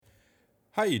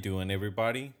How you doing,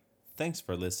 everybody? Thanks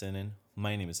for listening.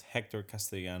 My name is Hector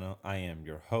Castellano. I am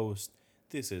your host.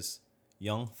 This is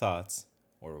Young Thoughts,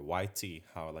 or YT,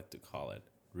 how I like to call it.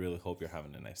 Really hope you're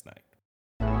having a nice night.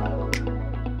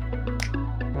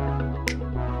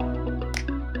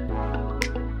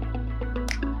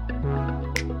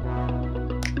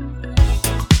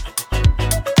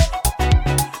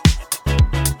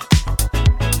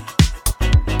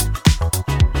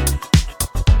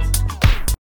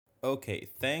 Okay,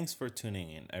 thanks for tuning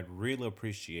in. I really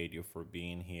appreciate you for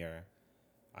being here.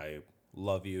 I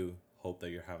love you. Hope that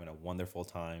you're having a wonderful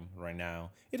time right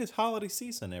now. It is holiday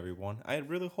season, everyone. I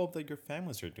really hope that your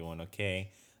families are doing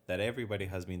okay, that everybody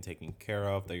has been taken care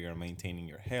of, that you're maintaining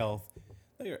your health,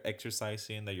 that you're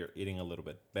exercising, that you're eating a little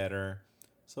bit better.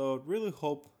 So, really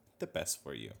hope the best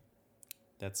for you.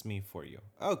 That's me for you.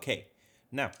 Okay,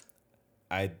 now,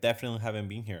 I definitely haven't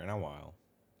been here in a while.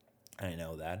 I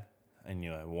know that. I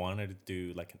knew I wanted to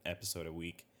do like an episode a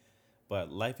week,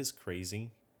 but life is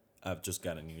crazy. I've just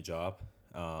got a new job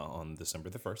on December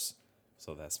the 1st.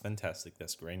 So that's fantastic.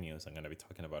 That's great news. I'm going to be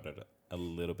talking about it a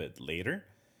little bit later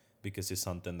because it's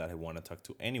something that I want to talk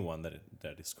to anyone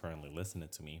that is currently listening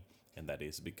to me. And that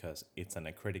is because it's an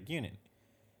accredited union.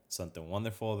 Something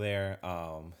wonderful there.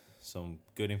 Some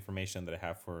good information that I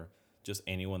have for just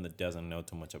anyone that doesn't know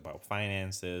too much about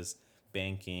finances,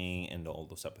 banking, and all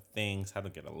those type of things, how to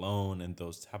get a loan, and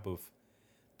those type of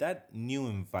that new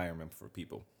environment for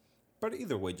people. But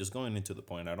either way, just going into the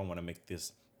point, I don't want to make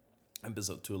this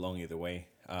episode too long either way.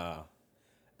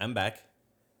 I'm back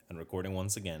and recording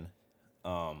once again.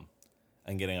 I'm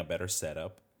getting a better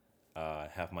setup. I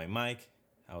have my mic.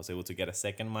 I was able to get a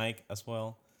second mic as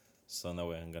well. So that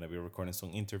way I'm going to be recording some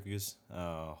interviews,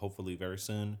 hopefully very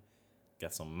soon.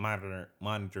 Got some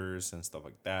monitors and stuff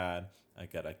like that. I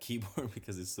got a keyboard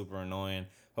because it's super annoying.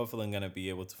 Hopefully I'm going to be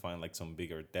able to find like some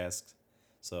bigger desks.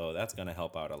 So that's going to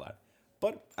help out a lot.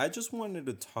 But I just wanted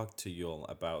to talk to you all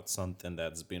about something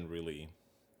that's been really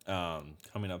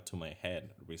coming up to my head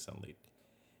recently.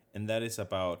 And that is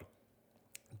about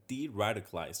de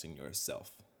radicalizing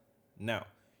yourself. Now,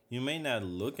 you may not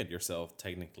look at yourself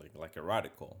technically like a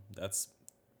radical. That's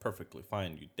perfectly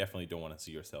fine. You definitely don't want to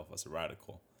see yourself as a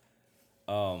radical.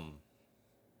 Um,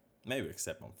 Maybe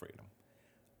except on freedom.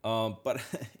 But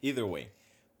either way,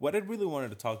 what I really wanted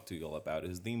to talk to you all about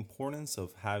is the importance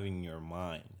of having your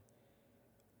mind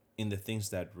in the things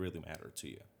that really matter to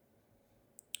you.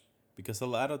 Because a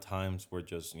lot of times we're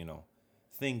just,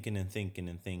 thinking and thinking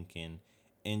and thinking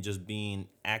and just being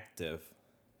active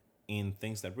in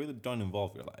things that really don't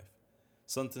involve your life.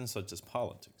 Something such as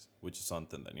politics, which is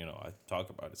something that, I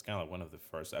talk about. It's kind of like one of the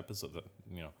first episodes that,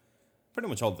 pretty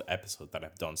much all the episodes that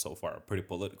I've done so far are pretty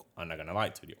political. I'm not going to lie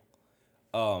to you.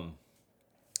 Um,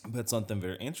 but something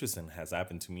very interesting has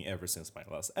happened to me ever since my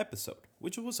last episode,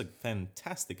 which was a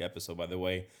fantastic episode, by the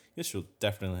way. You should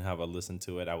definitely have a listen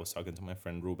to it. I was talking to my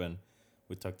friend Ruben.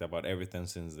 We talked about everything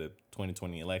since the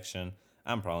 2020 election.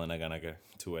 I'm probably not going to get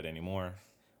to it anymore.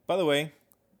 By the way,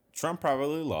 Trump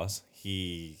probably lost.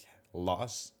 He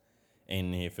lost.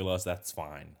 And if he lost, that's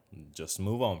fine. Just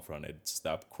move on from it.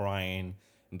 Stop crying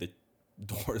in the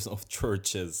doors of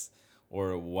churches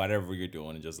or whatever you're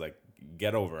doing. Just like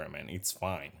get over it, man. It's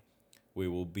fine. We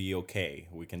will be okay.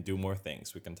 We can do more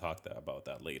things. We can talk about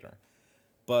that later.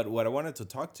 But what I wanted to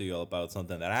talk to you about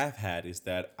something that I've had is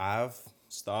that I've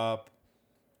stopped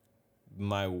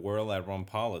my world around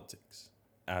politics.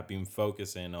 I've been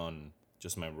focusing on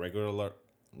just my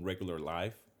regular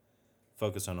life,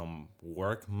 focusing on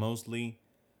work mostly,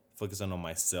 focusing on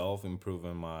myself,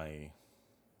 improving my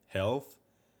health,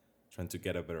 trying to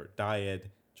get a better diet,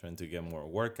 trying to get more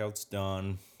workouts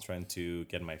done, trying to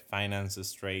get my finances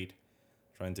straight,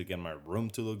 trying to get my room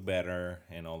to look better,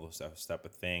 and all those type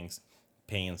of things,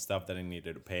 paying stuff that I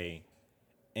needed to pay.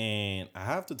 And I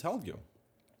have to tell you,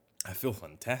 I feel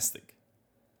fantastic.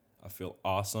 I feel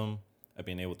awesome. I've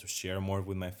been able to share more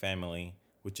with my family,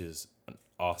 which is an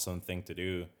awesome thing to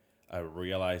do. I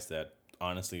realized that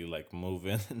honestly, like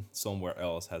moving somewhere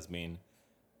else has been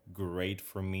great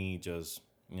for me, just,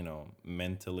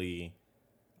 mentally.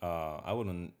 I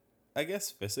wouldn't, I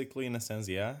guess physically in a sense,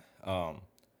 yeah.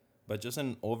 But just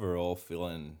an overall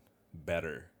feeling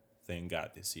better, thank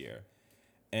God, this year.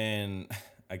 And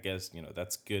I guess,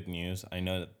 that's good news. I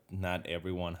know that not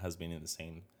everyone has been in the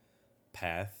same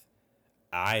path.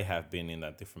 I have been in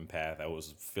that different path. I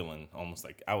was feeling almost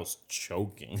like I was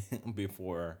choking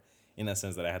before, in a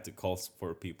sense that I had to call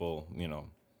for people,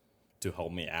 to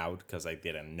help me out because I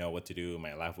didn't know what to do.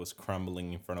 My life was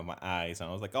crumbling in front of my eyes. And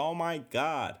I was like, oh my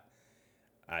God.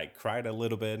 I cried a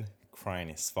little bit. Crying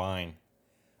is fine.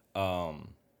 Um,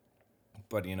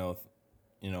 but,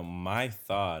 my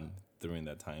thought during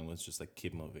that time was just like,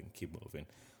 keep moving,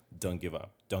 don't give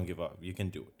up, don't give up. You can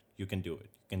do it. You can do it.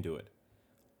 You can do it.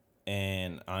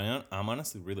 And I'm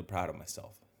honestly really proud of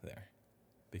myself there,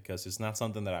 because it's not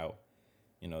something that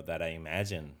I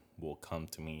imagine will come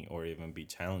to me or even be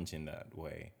challenging that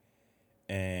way.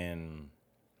 And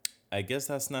I guess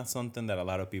that's not something that a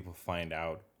lot of people find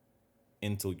out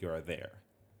until you're there,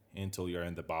 until you're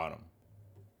in the bottom,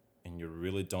 and you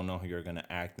really don't know how you're gonna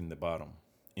act in the bottom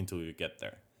until you get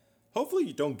there. Hopefully,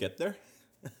 you don't get there,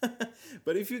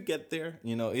 but if you get there,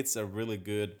 it's a really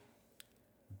good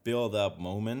build up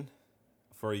moment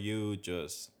for you,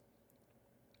 just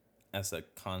as a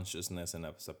consciousness and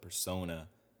as a persona,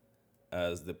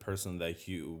 as the person that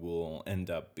you will end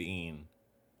up being.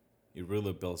 It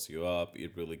really builds you up.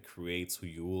 It really creates who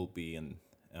you will be, and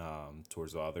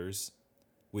towards others,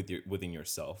 within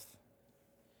yourself.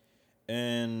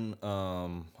 And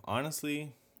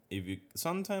honestly, if you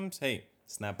sometimes, hey,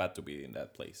 it's not bad to be in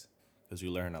that place, because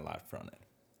you learn a lot from it.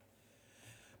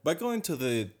 But going to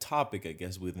the topic, I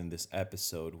guess, within this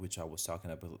episode, which I was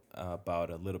talking about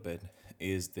a little bit,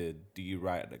 is the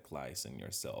de-radicalizing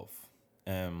yourself.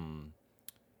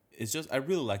 It's just, I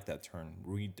really like that term,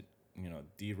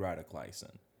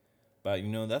 de-radicalizing. But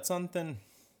that's something.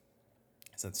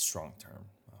 It's a strong term.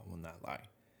 I will not lie.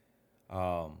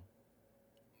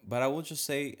 But I will just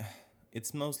say,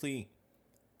 it's mostly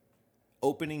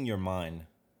opening your mind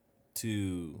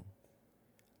to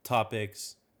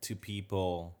topics, to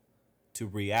people, to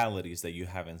realities that you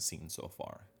haven't seen so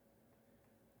far.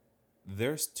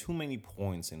 There's too many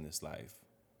points in this life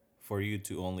for you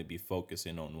to only be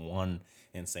focusing on one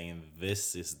and saying,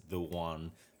 this is the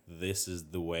one, this is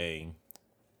the way.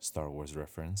 Star Wars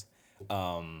reference.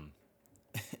 And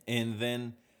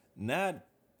then not,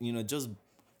 just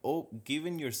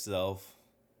giving yourself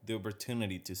the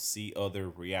opportunity to see other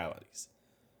realities.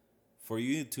 For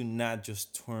you to not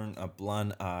just turn a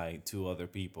blind eye to other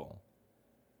people.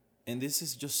 And this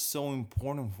is just so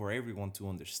important for everyone to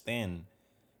understand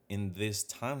in these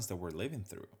times that we're living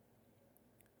through.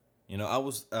 I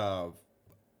was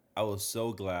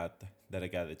so glad that I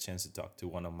got the chance to talk to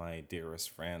one of my dearest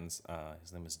friends.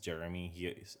 His name is Jeremy.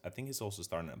 I think he's also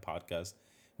starting a podcast.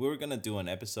 We were gonna do an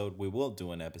episode. We will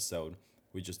do an episode.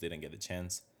 We just didn't get the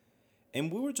chance.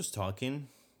 And we were just talking,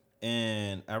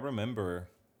 and I remember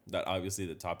that obviously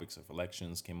the topics of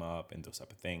elections came up and those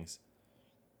type of things.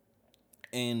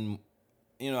 And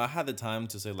I had the time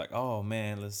to say, like, oh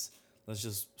man, let's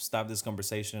just stop this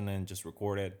conversation and just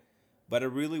record it. But I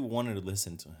really wanted to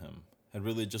listen to him. I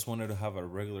really just wanted to have a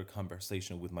regular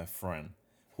conversation with my friend,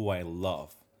 who I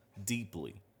love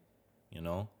deeply.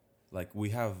 Like, we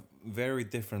have very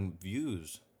different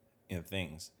views in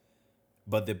things.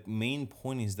 But the main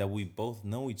point is that we both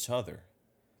know each other.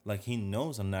 Like, he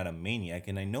knows I'm not a maniac,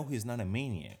 and I know he's not a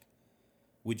maniac.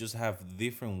 We just have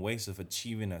different ways of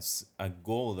achieving a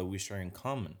goal that we share in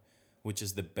common, which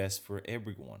is the best for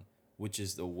everyone, which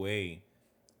is the way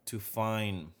to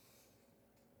find,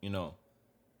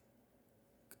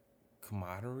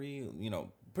 camaraderie,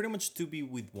 pretty much to be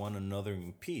with one another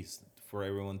in peace, for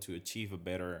everyone to achieve a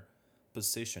better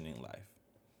position in life.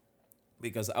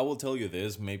 Because I will tell you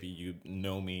this, maybe you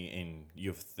know me and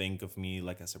you think of me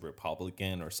like as a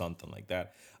Republican or something like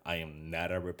that. I am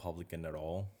not a Republican at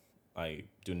all. I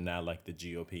do not like the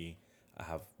GOP. I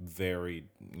have very,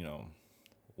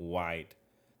 wide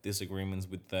disagreements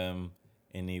with them.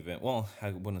 And even, well,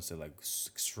 I wouldn't say like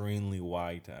extremely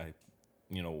wide.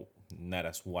 Not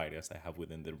as wide as I have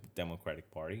within the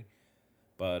Democratic Party.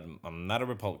 But I'm not a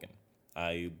Republican.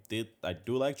 I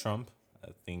do like Trump.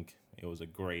 I think it was a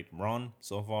great run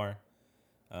so far.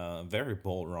 Very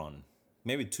bold run.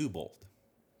 Maybe too bold.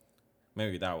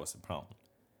 Maybe that was the problem.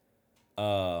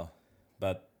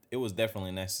 But it was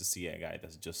definitely nice to see a guy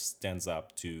that just stands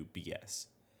up to BS.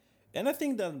 And I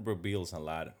think that reveals a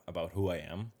lot about who I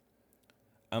am.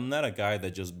 I'm not a guy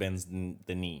that just bends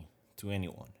the knee to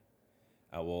anyone.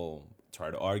 I will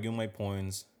try to argue my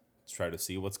points, try to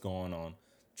see what's going on,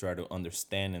 try to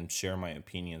understand and share my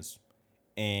opinions.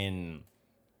 And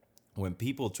when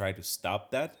people try to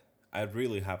stop that, I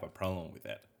really have a problem with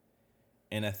that.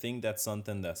 And I think that's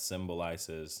something that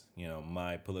symbolizes,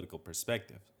 my political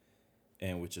perspective.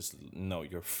 And which is, no,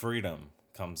 your freedom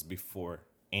comes before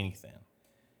anything.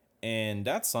 And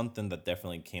that's something that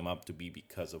definitely came up to be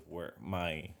because of where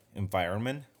my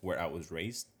environment, where I was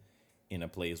raised, in a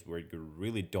place where you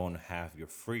really don't have your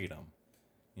freedom.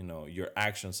 Your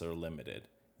actions are limited.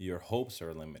 Your hopes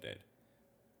are limited.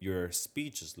 Your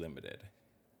speech is limited.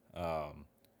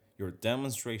 Your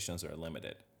demonstrations are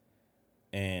limited.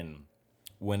 And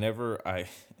whenever I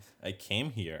I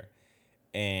came here,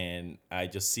 and I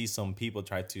just see some people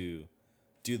try to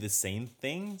do the same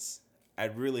things, I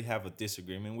really have a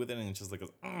disagreement with it, and it's just like,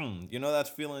 you know,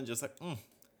 that feeling, just like,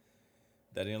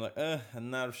 that you're like, I'm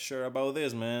not sure about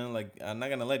this, man. Like, I'm not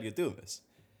gonna let you do this.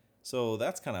 So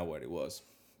that's kind of what it was.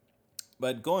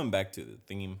 But going back to the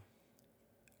theme,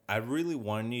 I really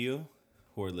want you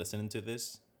who are listening to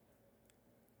this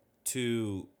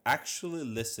to actually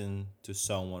listen to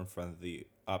someone from the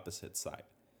opposite side,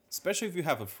 especially if you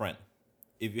have a friend.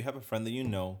 If you have a friend that you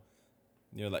know,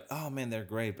 you're like, oh man, they're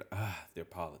great, but their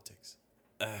politics,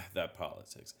 that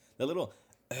politics, the little,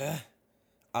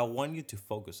 I want you to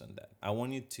focus on that. I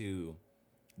want you to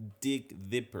dig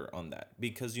deeper on that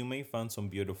because you may find some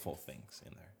beautiful things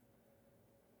in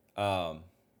there.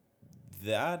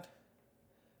 That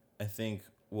I think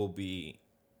will be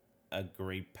a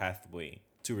great pathway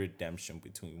to redemption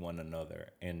between one another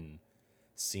and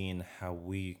seeing how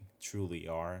we truly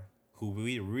are, who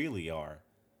we really are,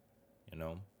 you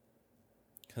know?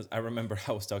 Because I remember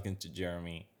I was talking to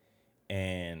Jeremy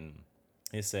and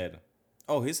he said,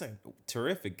 oh, he's a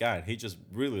terrific guy. He just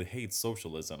really hates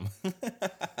socialism,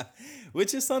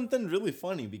 which is something really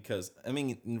funny because, I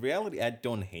mean, in reality, I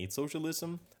don't hate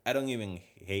socialism. I don't even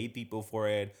hate people for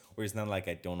it, or it's not like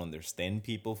I don't understand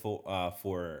people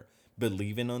for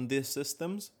believing on these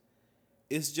systems.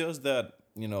 It's just that,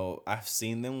 you know, I've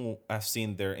seen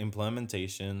their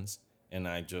implementations, and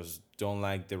I just don't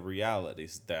like the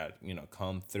realities that, you know,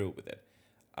 come through with it.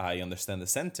 I understand the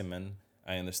sentiment.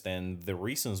 I understand the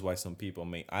reasons why some people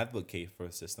may advocate for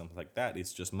systems like that.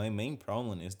 It's just my main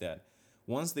problem is that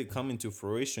once they come into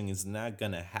fruition, it's not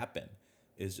gonna happen.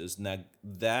 It's just not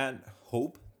that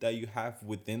hope that you have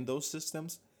within those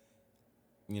systems,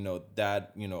 hope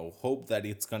that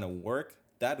it's gonna work.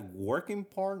 That working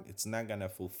part, it's not gonna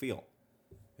fulfill.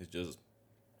 It's just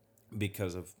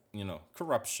because of,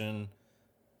 corruption,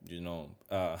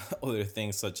 other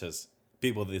things such as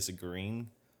people disagreeing.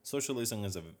 Socialism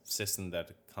is a system that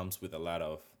comes with a lot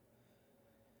of,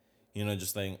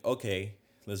 just saying, okay,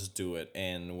 let's do it.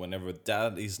 And whenever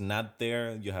that is not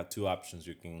there, you have two options.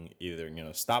 You can either,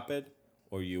 stop it,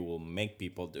 or you will make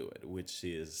people do it, which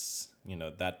is,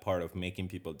 that part of making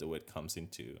people do it comes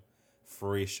into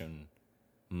fruition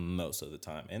most of the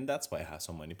time. And that's why I have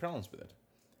so many problems with it.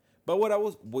 But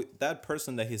that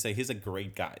person that he said, he's a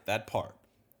great guy, that part.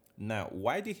 Now,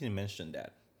 why did he mention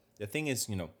that? The thing is,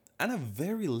 I'm a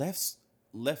very left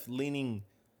leaning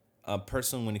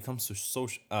person when it comes to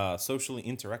socially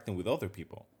interacting with other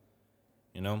people.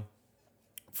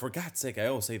 For God's sake, I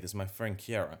always say this. My friend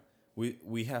Kiara,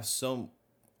 we have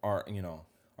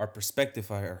our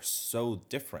perspective are so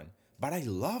different, but I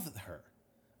love her.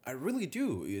 I really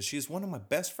do. She's one of my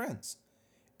best friends,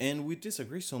 and we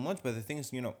disagree so much. But the thing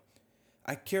is,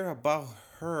 I care about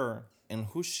her and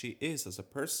who she is as a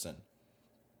person.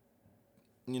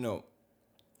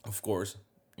 Of course,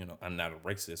 I'm not a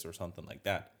racist or something like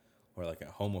that, or like a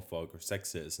homophobe or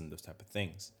sexist and those type of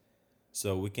things.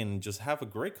 So we can just have a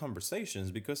great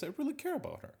conversations because I really care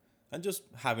about her. I'm just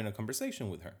having a conversation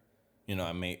with her. We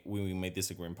may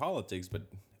disagree in politics, but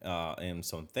in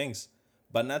some things,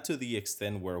 but not to the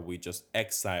extent where we just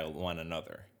exile one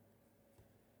another.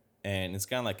 And it's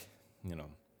kind of like,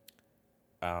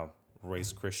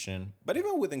 raised Christian, but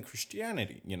even within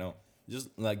Christianity, just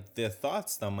like the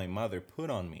thoughts that my mother put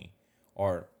on me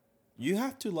are, you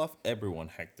have to love everyone,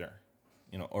 Hector,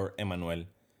 or Emmanuel.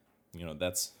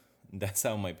 That's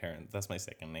how my parents, that's my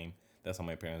second name. That's how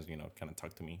my parents, kind of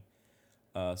talk to me.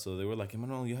 So they were like,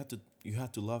 Emmanuel, you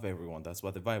have to love everyone. That's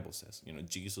what the Bible says.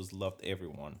 Jesus loved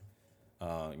everyone.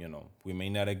 We may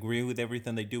not agree with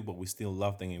everything they do, but we still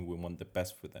love them and we want the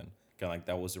best for them. Kind of like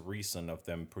that was the reason of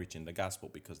them preaching the gospel,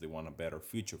 because they want a better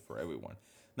future for everyone.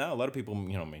 Now, a lot of people,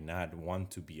 may not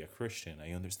want to be a Christian.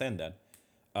 I understand that.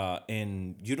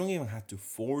 And you don't even have to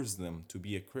force them to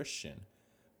be a Christian.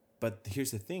 But here's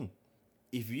the thing.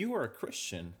 If you are a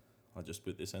Christian, I'll just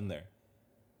put this in there.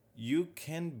 You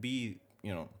can be,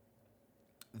 you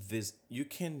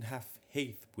can have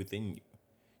faith within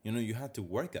you. You have to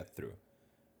work that through.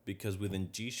 Because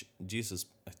within Jesus,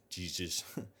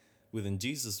 within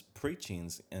Jesus'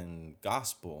 preachings and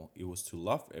gospel, it was to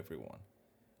love everyone.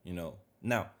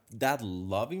 Now that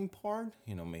loving part,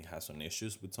 may have some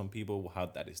issues with some people, how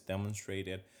that is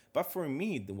demonstrated. But for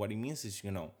me, what it means is,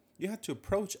 you have to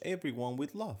approach everyone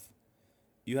with love.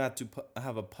 You have to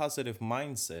have a positive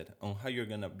mindset on how you're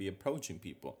gonna be approaching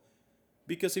people.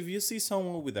 Because if you see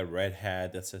someone with a red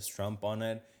hat that says Trump on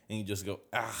it, and you just go,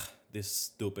 this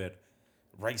stupid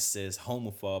racist,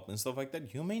 homophobe, and stuff like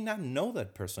that, you may not know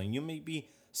that person. You may be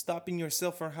stopping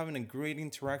yourself from having a great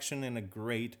interaction and a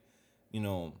great,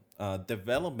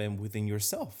 development within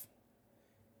yourself.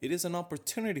 It is an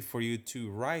opportunity for you to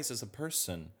rise as a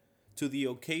person to the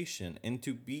occasion and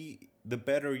to be the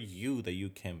better you that you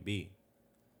can be.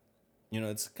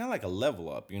 It's kind of like a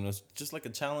level up. It's just like a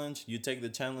challenge. You take the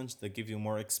challenge that gives you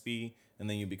more XP, and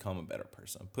then you become a better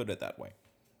person. Put it that way.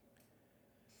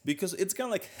 Because it's kind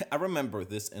of like, I remember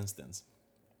this instance.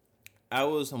 I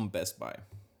was on Best Buy.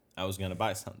 I was going to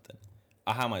buy something.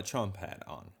 I had my Trump hat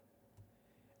on.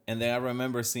 And then I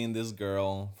remember seeing this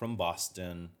girl from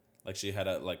Boston. Like, she had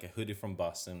a hoodie from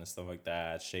Boston and stuff like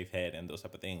that, shaved head and those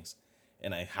type of things.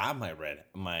 And I have my red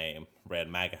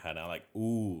MAGA hat. And I'm like,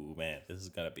 ooh, man, this is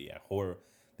gonna be a horror.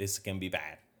 This can be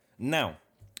bad. Now,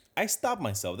 I stopped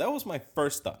myself. That was my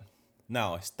first thought.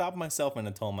 Now, I stopped myself and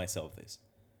I told myself this.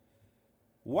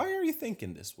 Why are you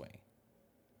thinking this way?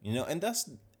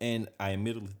 And I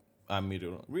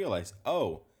immediately realized,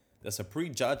 oh, that's a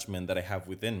prejudgment that I have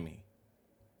within me.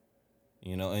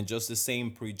 And just the same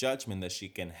prejudgment that she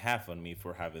can have on me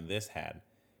for having this hat,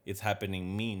 it's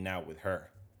happening me now with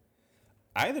her.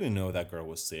 I didn't know that girl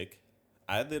was sick.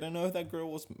 I didn't know that girl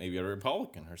was maybe a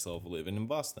Republican herself living in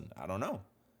Boston. I don't know.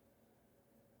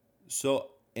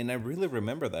 So, and I really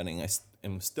remember that, and I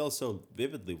am still so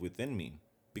vividly within me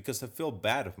because I feel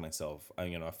bad of myself. I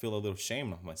feel a little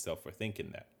shame of myself for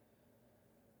thinking that.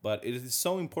 But it is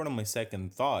so important. My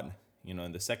second thought,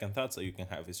 and the second thoughts that you can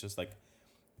have is just like,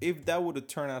 if that would have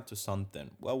turned out to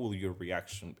something, what will your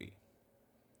reaction be?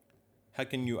 How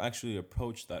can you actually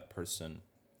approach that person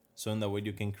so in that way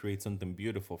you can create something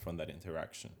beautiful from that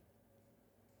interaction?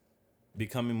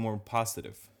 Becoming more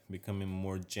positive, becoming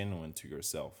more genuine to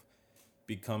yourself,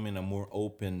 becoming a more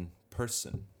open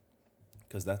person,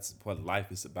 because that's what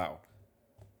life is about,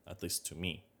 at least to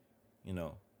me.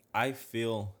 I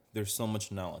feel there's so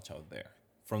much knowledge out there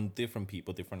from different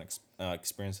people, different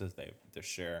experiences they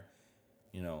share,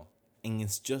 and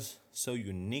it's just so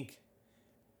unique,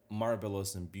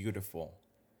 marvelous, and beautiful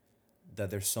that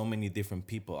there's so many different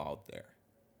people out there,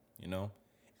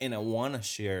 and I want to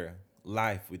share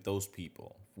life with those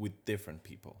people, with different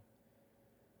people.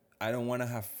 I don't want to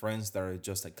have friends that are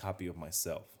just a copy of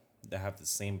myself, that have the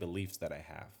same beliefs that I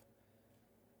have,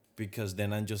 because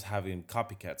then I'm just having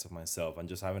copycats of myself. I'm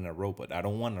just having a robot. I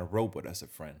don't want a robot as a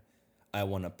friend. I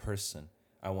want a person.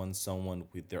 I want someone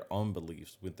with their own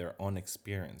beliefs, with their own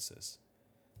experiences.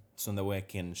 So in that way I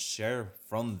can share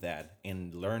from that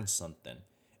and learn something.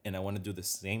 And I want to do the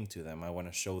same to them. I want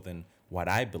to show them what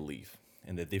I believe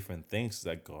and the different things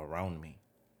that go around me.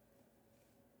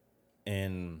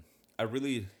 And I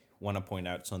really want to point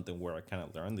out something where I kind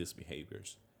of learned these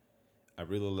behaviors. I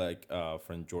really like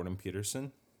friend Jordan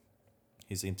Peterson.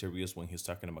 His interviews when he's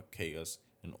talking about chaos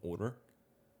and order.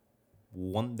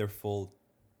 Wonderful,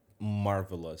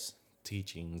 marvelous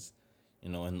teachings,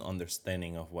 and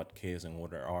understanding of what chaos and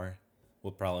order are.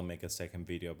 We'll probably make a second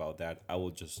video about that. I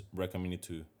will just recommend you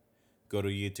to go to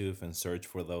YouTube and search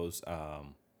for those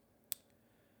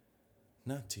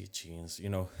not teachings,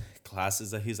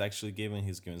 classes that he's actually giving.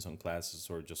 He's giving some classes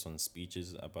or just some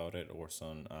speeches about it, or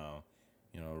some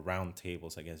round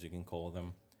tables, I guess you can call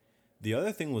them. The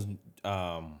other thing was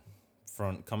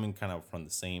from coming kind of from the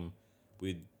same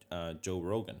with Joe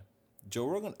Rogan.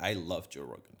 I love Joe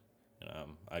Rogan.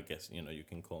 I guess you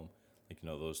can call him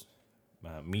those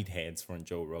meatheads from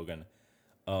Joe Rogan.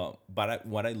 But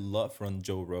what I love from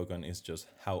Joe Rogan is just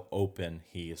how open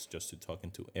he is just to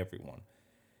talking to everyone,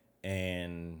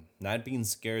 and not being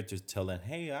scared to tell them,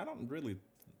 hey, I don't really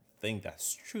think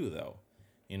that's true though.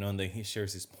 And then he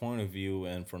shares his point of view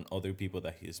and from other people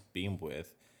that he's been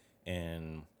with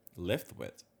and lived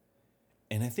with.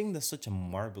 And I think that's such a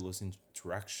marvelous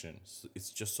interaction.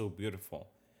 It's just so beautiful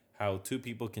how two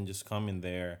people can just come in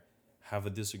there, have a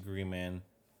disagreement,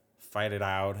 fight it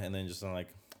out, and then just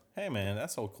like, hey man,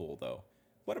 that's all cool though.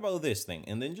 What about this thing?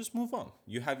 And then just move on.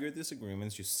 You have your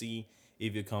disagreements. You see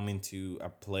if you come into a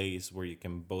place where you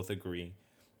can both agree,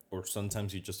 or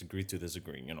sometimes you just agree to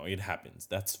disagree. It happens.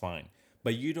 That's fine.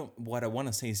 But you don't. What I want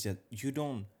to say is that you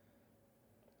don't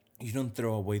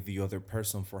throw away the other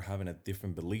person for having a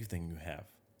different belief than you have.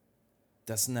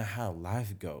 That's not how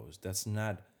life goes. That's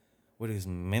not what is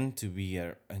meant to be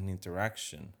an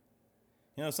interaction.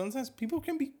 Sometimes people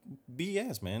can be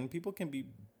BS, man. People can be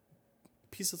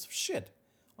pieces of shit,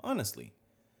 honestly.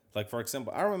 Like, for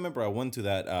example, I remember I went to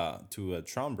that to a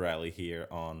Trump rally here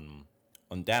on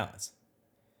Dallas.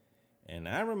 And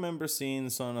I remember seeing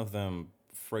some of them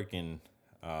freaking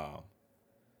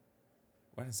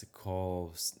what is it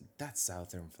called? That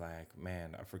Southern flag,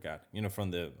 man, I forgot.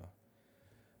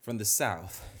 From the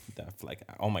South, that flag.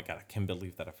 Oh my god, I can't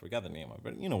believe that I forgot the name of it.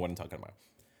 But you know what I'm talking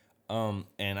about.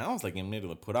 And I was like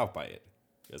immediately put off by it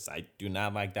because I do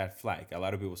not like that flag. A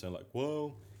lot of people say like,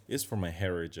 well, it's for my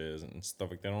heritage and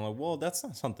stuff like that. I'm like, well, that's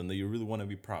not something that you really want to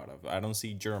be proud of. I don't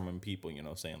see German people,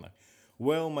 saying like,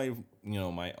 well, my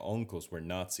uncles were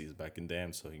Nazis back in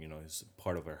then, so it's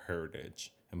part of our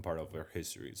heritage and part of our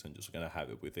history. So I'm just gonna have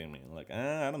it within me. And like,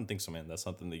 I don't think so, man. That's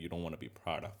something that you don't want to be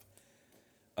proud of.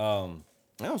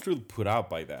 I was really put out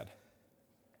by that.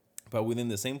 But within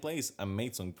the same place, I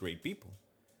made some great people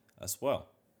as well.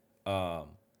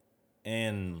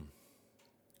 And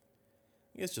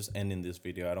I guess just ending this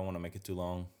video. I don't want to make it too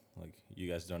long. Like you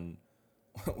guys don't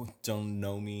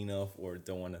know me enough or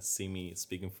don't want to see me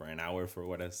speaking for an hour for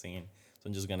what I've seen. So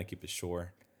I'm just gonna keep it short.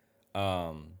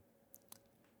 I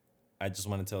just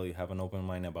want to tell you, have an open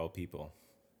mind about people.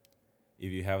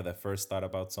 If you have that first thought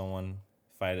about someone,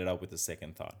 fight it out with the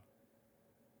second thought.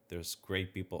 There's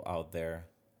great people out there.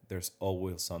 There's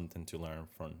always something to learn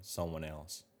from someone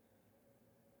else.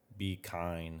 Be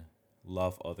kind,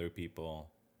 love other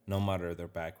people, no matter their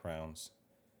backgrounds.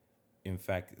 In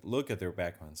fact, look at their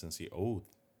backgrounds and see, oh,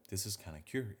 this is kind of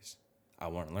curious. I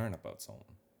want to learn about someone.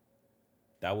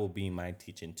 That will be my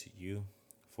teaching to you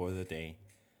for the day.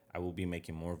 I will be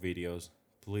making more videos.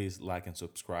 Please like and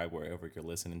subscribe wherever you're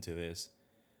listening to this.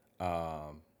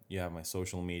 You have my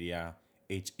social media,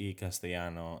 HE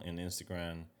Castellano in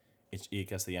Instagram, HE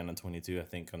Castellano 22, I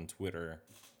think, on Twitter.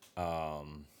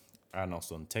 And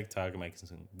also on TikTok, making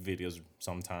some videos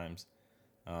sometimes.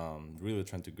 Really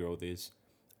trying to grow this.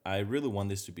 I really want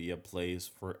this to be a place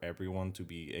for everyone to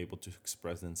be able to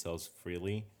express themselves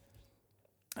freely.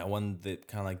 I want the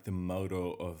kind of like the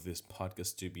motto of this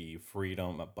podcast to be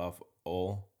freedom above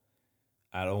all.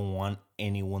 I don't want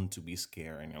anyone to be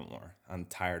scared anymore. I'm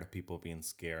tired of people being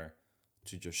scared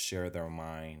to just share their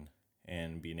mind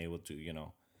and being able to,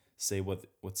 say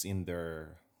what's in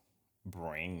their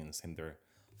brains and their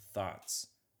thoughts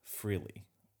freely,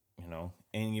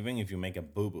 And even if you make a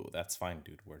boo-boo, that's fine,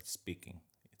 dude. We're speaking.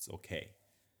 It's okay.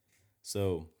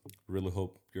 So, really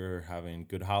hope you're having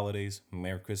good holidays.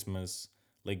 Merry Christmas,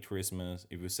 late Christmas.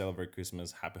 If you celebrate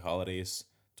Christmas, happy holidays.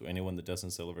 To anyone that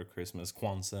doesn't celebrate Christmas,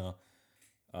 Kwanzaa,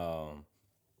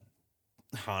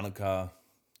 Hanukkah,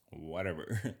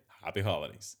 whatever. Happy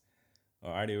holidays.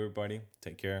 Alrighty, everybody.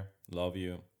 Take care. Love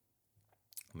you.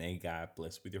 May God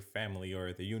bless with your family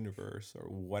or the universe or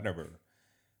whatever.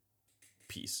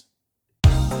 Peace.